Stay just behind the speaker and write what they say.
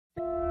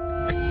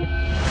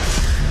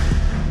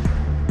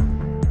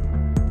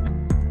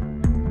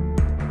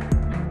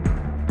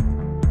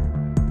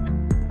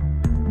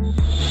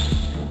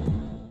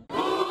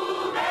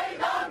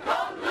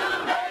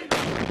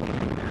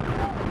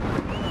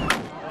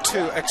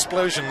Two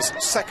explosions,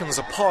 seconds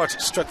apart,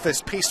 struck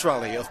this peace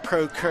rally of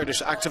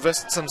pro-Kurdish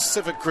activists and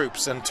civic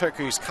groups in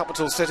Turkey's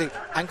capital city,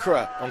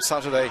 Ankara, on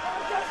Saturday.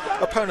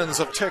 Opponents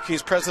of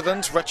Turkey's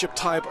president, Recep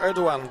Tayyip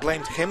Erdogan,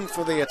 blamed him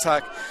for the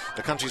attack.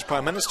 The country's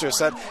prime minister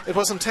said it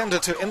was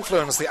intended to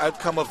influence the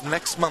outcome of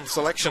next month's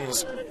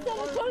elections.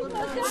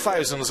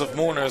 Thousands of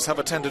mourners have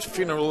attended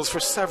funerals for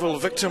several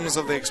victims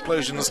of the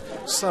explosions,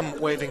 some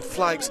waving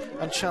flags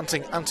and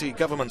chanting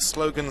anti-government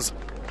slogans.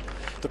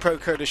 The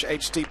pro-Kurdish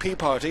HDP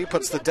party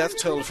puts the death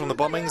toll from the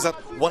bombings at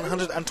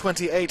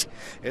 128.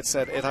 It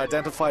said it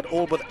identified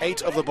all but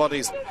 8 of the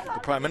bodies. The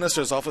Prime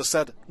Minister's office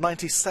said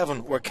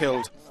 97 were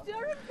killed.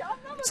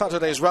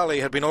 Saturday's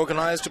rally had been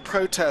organised to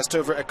protest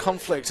over a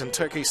conflict in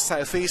Turkey's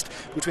southeast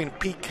between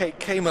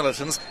PKK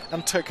militants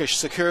and Turkish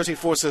security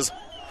forces.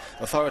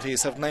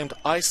 Authorities have named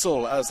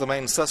ISIL as the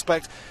main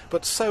suspect,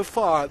 but so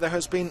far there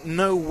has been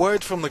no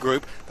word from the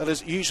group that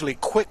is usually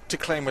quick to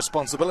claim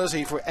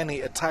responsibility for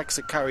any attacks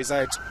it carries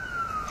out.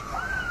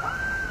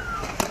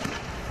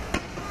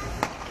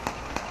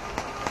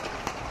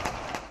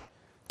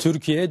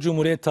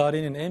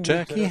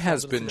 Turkey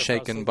has been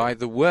shaken by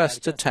the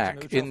worst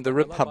attack in the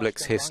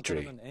Republic's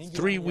history.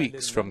 3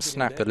 weeks from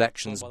snap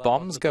elections,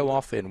 bombs go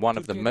off in one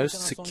of the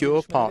most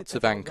secure parts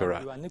of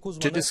Ankara.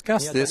 To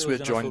discuss this, we're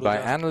joined by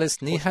analyst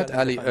Nihat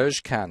Ali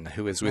Özkan,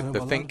 who is with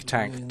the think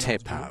tank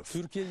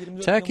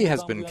TEPAV. Turkey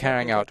has been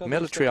carrying out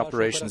military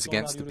operations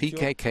against the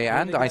PKK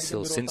and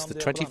ISIL since the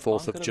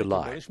 24th of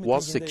July.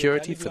 Was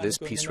security for this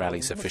peace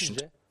rally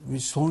sufficient?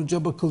 Looking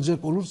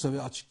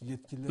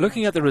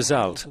at the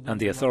result and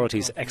the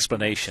authorities'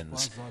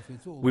 explanations,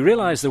 we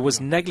realize there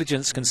was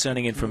negligence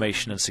concerning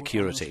information and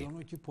security.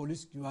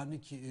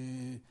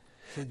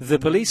 The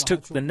police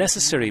took the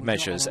necessary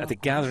measures at the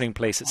gathering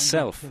place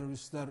itself,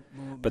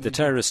 but the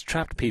terrorists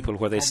trapped people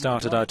where they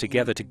started out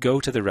together to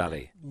go to the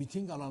rally.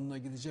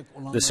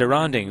 The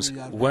surroundings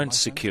weren't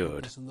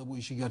secured.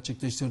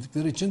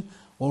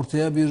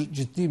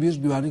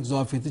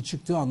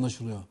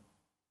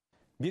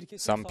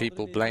 Some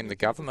people blame the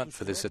government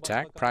for this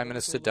attack. Prime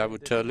Minister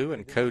Davutoglu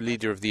and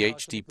co-leader of the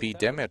HDP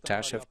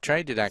Demirtas have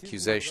traded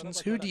accusations.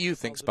 Who do you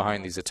think's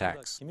behind these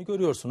attacks?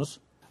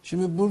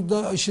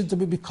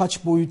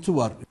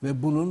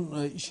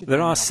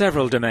 There are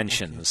several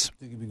dimensions.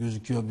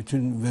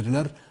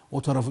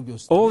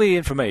 All the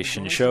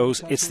information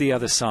shows it's the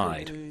other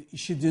side.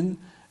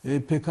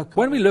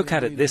 When we look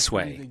at it this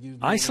way,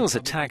 ISIL's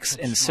attacks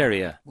in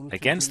Syria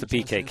against the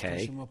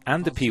PKK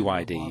and the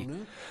PYD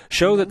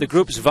show that the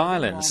group's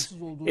violence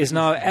is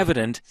now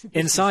evident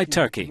inside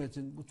Turkey,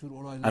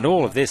 and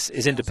all of this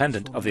is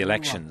independent of the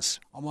elections.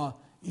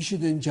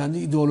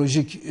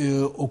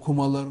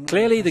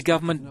 Clearly, the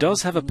government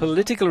does have a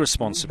political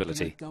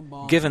responsibility,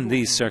 given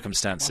these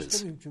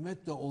circumstances.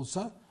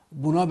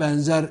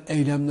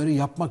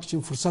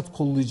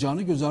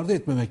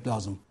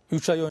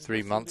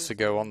 3 months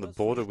ago on the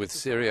border with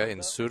Syria in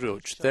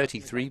Suruç,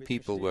 33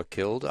 people were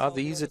killed. Are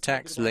these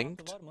attacks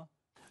linked?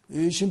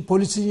 There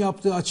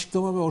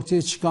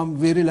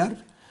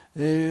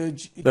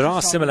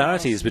are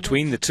similarities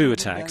between the two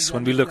attacks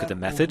when we look at the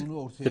method,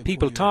 the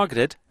people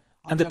targeted,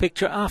 and the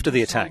picture after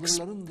the attacks.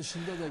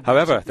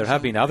 However, there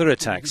have been other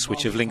attacks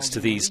which have links to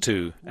these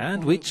two,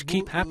 and which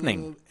keep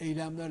happening.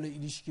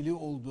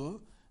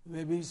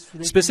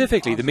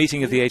 Specifically, the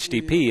meeting of the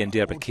HDP in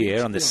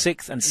Diyarbakir on the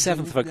 6th and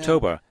 7th of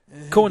October,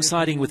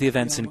 coinciding with the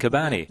events in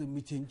Kobani,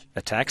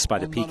 attacks by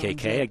the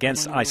PKK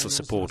against ISIL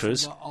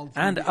supporters,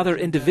 and other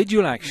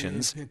individual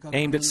actions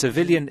aimed at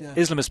civilian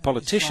Islamist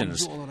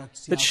politicians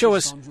that show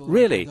us,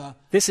 really,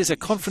 this is a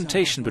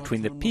confrontation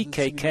between the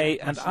PKK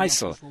and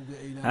ISIL,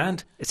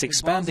 and it's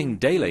expanding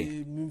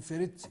daily.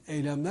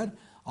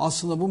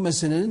 Aslında bu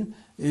meselenin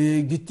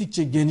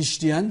gittikçe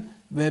genişleyen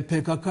ve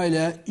PKK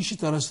ile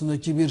IŞİD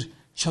arasındaki bir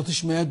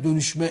çatışmaya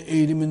dönüşme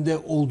eğiliminde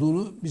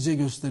olduğunu bize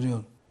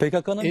gösteriyor.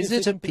 Is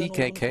it a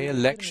PKK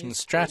election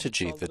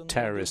strategy? The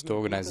terrorist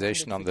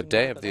organization on the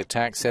day of the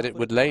attack said it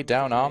would lay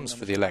down arms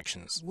for the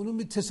elections. Bunun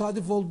bir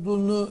tesadüf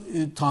olduğunu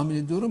tahmin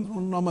ediyorum.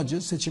 Onun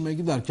amacı seçime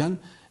giderken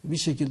bir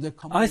şekilde...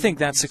 I think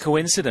that's a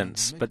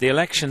coincidence, but the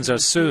elections are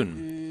soon.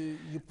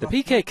 The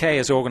PKK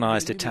has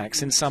organized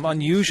attacks in some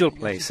unusual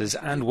places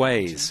and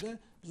ways.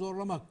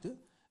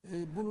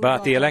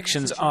 But the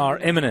elections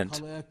are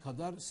imminent.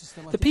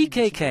 The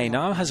PKK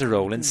now has a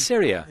role in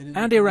Syria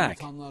and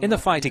Iraq. In the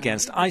fight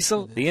against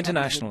ISIL, the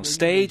international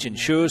stage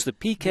ensures the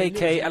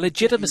PKK a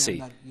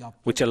legitimacy,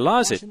 which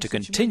allows it to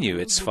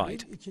continue its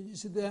fight.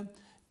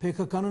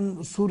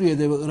 PKK'nın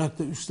Suriye'de ve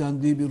Irak'ta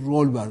üstlendiği bir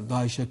rol var.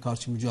 DAEŞ'e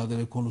karşı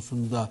mücadele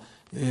konusunda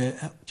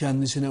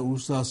kendisine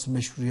uluslararası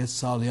meşruiyet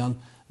sağlayan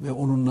ve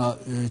onunla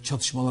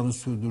çatışmalarını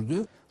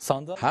sürdürdü.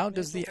 How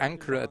does the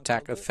Ankara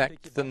attack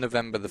affect the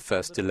November the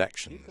 1st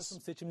elections?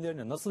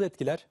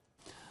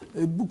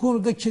 Bu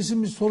konuda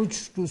kesin bir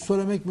sonuç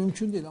söylemek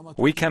mümkün değil ama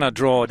we cannot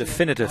draw a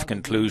definitive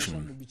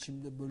conclusion.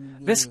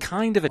 This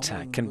kind of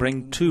attack can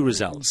bring two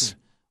results.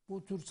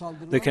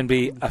 There can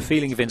be a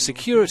feeling of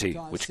insecurity,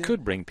 which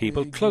could bring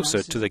people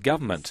closer to the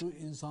government.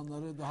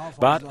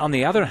 But on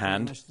the other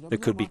hand,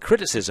 there could be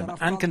criticism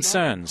and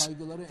concerns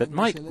that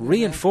might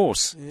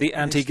reinforce the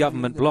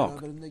anti-government bloc.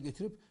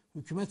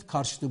 Hükümet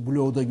karşıtı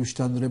bloğu da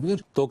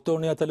güçlendirebilir.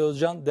 Doktor Nihat Ali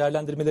Özcan,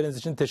 değerlendirmeleriniz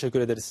için teşekkür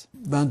ederiz.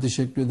 Ben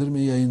teşekkür ederim.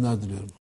 İyi yayınlar diliyorum.